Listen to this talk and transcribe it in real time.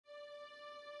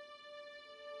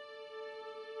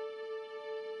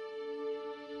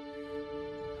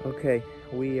Okay,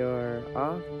 we are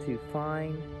off to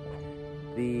find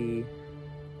the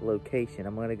location.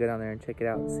 I'm gonna go down there and check it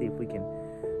out and see if we can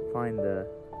find the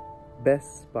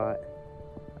best spot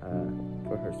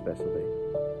for her special day.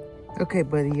 Okay,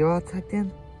 buddy, you all tucked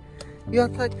in? You all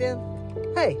tucked in?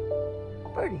 Hey,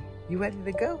 Birdie, you ready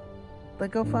to go?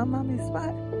 Let's go find Mommy's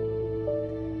spot.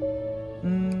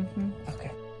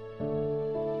 Okay.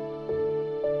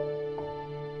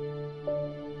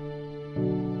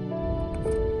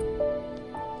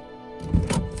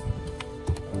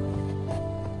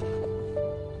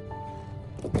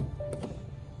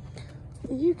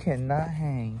 You cannot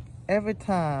hang. Every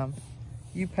time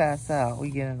you pass out, we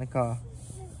get in the car.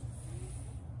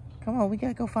 Come on, we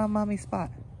gotta go find Mommy's spot.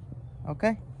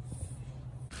 Okay?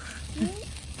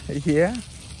 Yeah?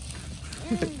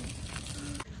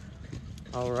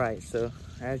 Alright, so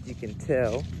as you can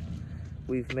tell,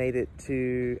 we've made it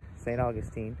to St.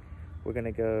 Augustine. We're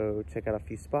gonna go check out a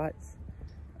few spots,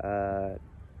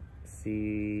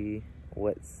 see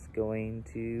what's going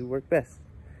to work best.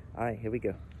 Alright, here we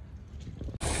go.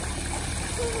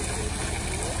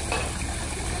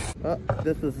 Oh,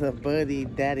 this is a buddy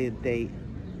daddy date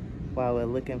while we're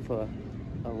looking for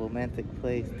a romantic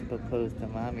place to propose to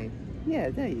Mommy.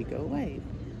 Yeah, there you go. Wait.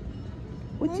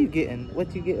 What you getting?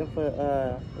 What you getting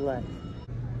for lunch?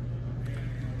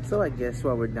 So I guess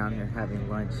while we're down here having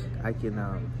lunch, I can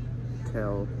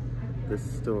tell the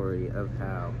story of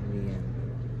how me and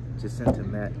Jacinta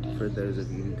met, for those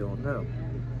of you who don't know.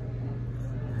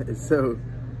 So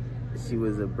she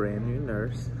was a brand new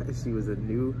nurse. She was a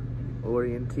new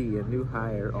orientee, a new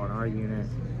hire on our unit,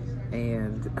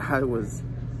 and I was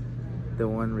the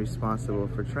one responsible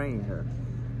for training her.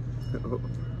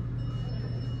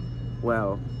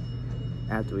 Well,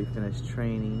 after we finished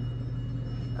training,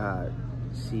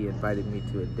 she invited me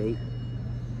to a date.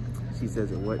 She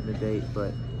says it wasn't a date,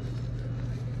 but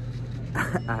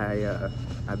I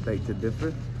beg to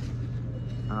differ.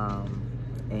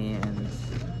 And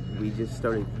we just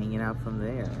started hanging out from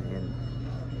there,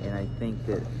 and I think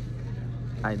that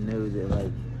I know that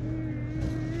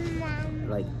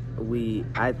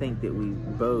I think that we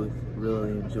both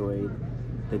really enjoyed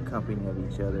the company of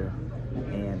each other,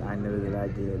 and I know that I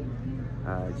did,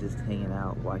 just hanging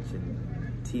out, watching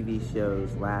TV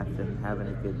shows, laughing, having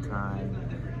a good time.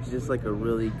 It's just like a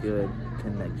really good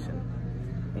connection,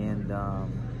 and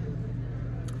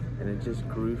it just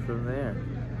grew from there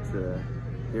to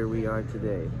here we are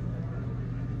today.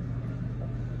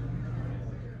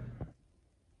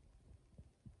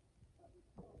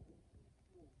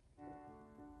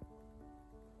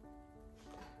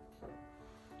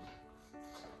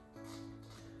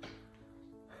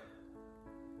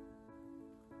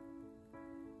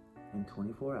 In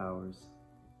 24 hours,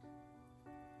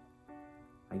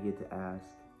 I get to ask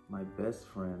my best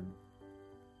friend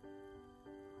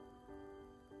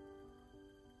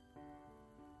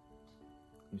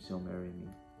if she'll marry me.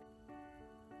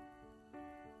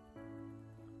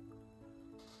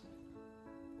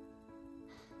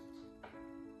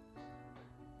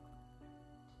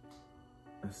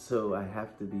 So I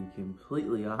have to be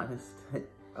completely honest.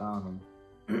 I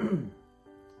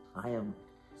am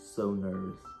so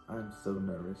nervous. I'm so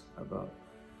nervous about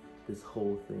this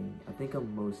whole thing. I think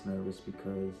I'm most nervous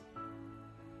because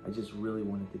I just really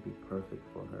want it to be perfect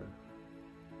for her.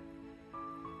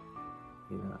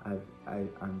 You know,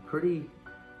 I'm pretty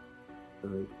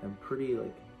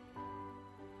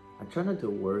I try not to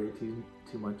worry too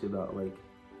much about like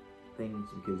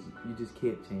things, because you just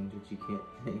can't change what you can't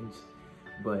change.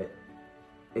 But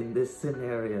in this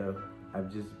scenario,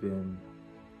 I've just been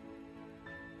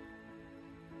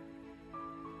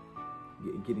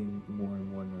getting more and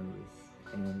more nervous,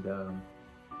 and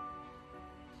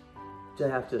which I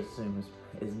have to assume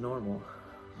is normal,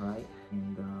 right?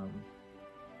 And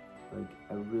like,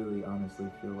 I really honestly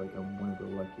feel like I'm one of the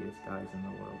luckiest guys in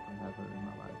the world to have her in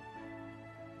my life.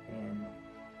 And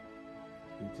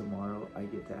tomorrow I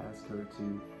get to ask her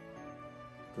to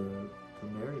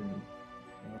marry me.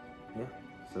 And yeah,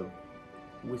 so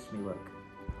wish me luck.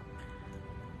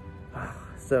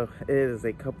 So it is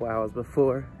a couple hours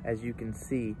before. As you can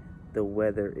see, the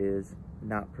weather is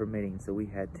not permitting, so we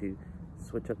had to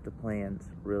switch up the plans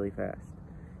really fast.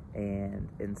 And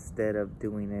instead of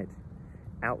doing it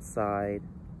outside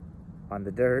on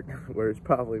the dirt where it's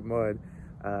probably mud,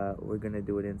 we're gonna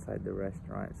do it inside the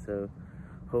restaurant. So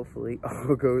hopefully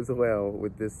all goes well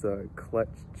with this clutch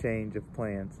change of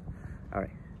plans. All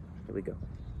right, here we go.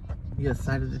 You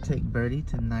excited to take Birdie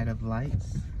to Night of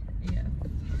Lights? Yeah,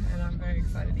 and I'm very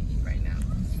excited to eat right now.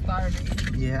 I'm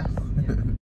starving. Yeah.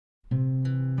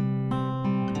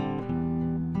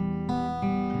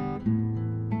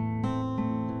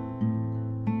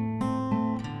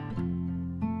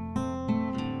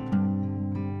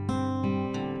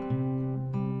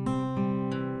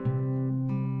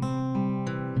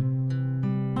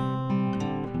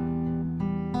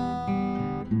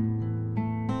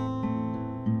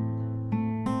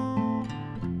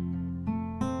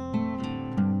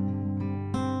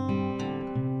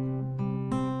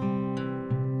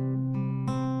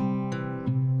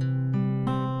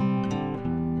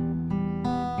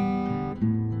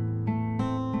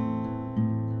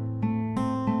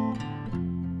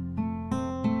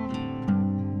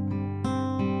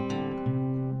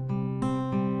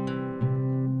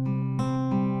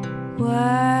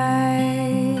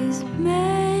 Wise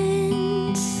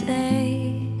men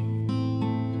say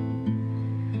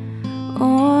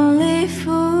only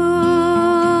fools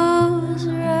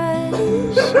rush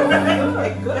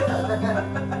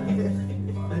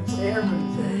in,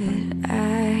 but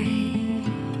I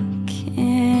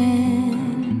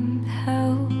can't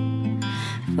help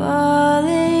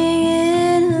falling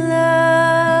in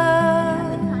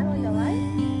love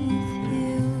with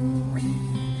you.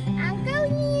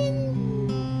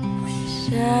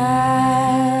 Shall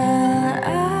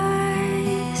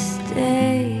I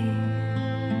stay?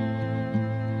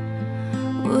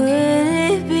 Would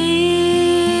it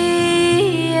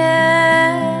be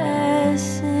a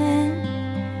sin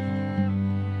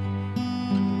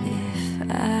if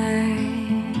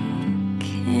I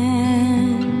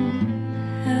can't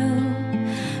help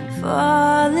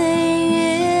falling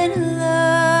in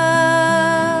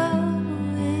love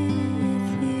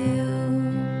with you?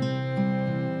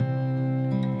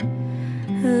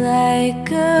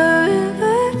 Like a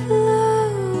river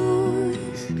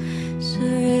flows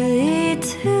surely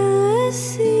to the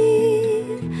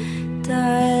sea,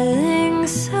 darling,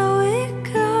 so it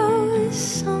goes.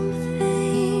 Some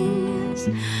things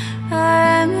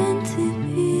are meant to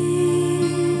be.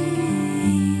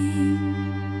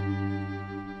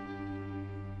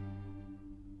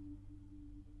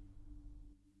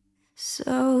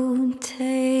 So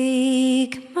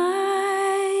take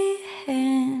my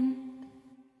hand,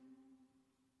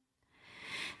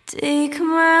 take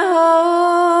my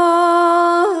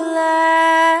whole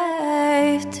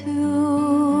life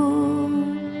too,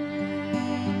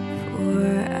 for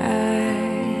I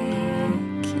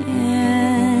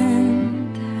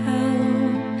can't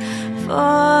help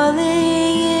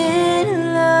falling in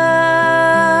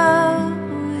love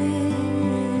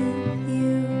with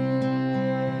you.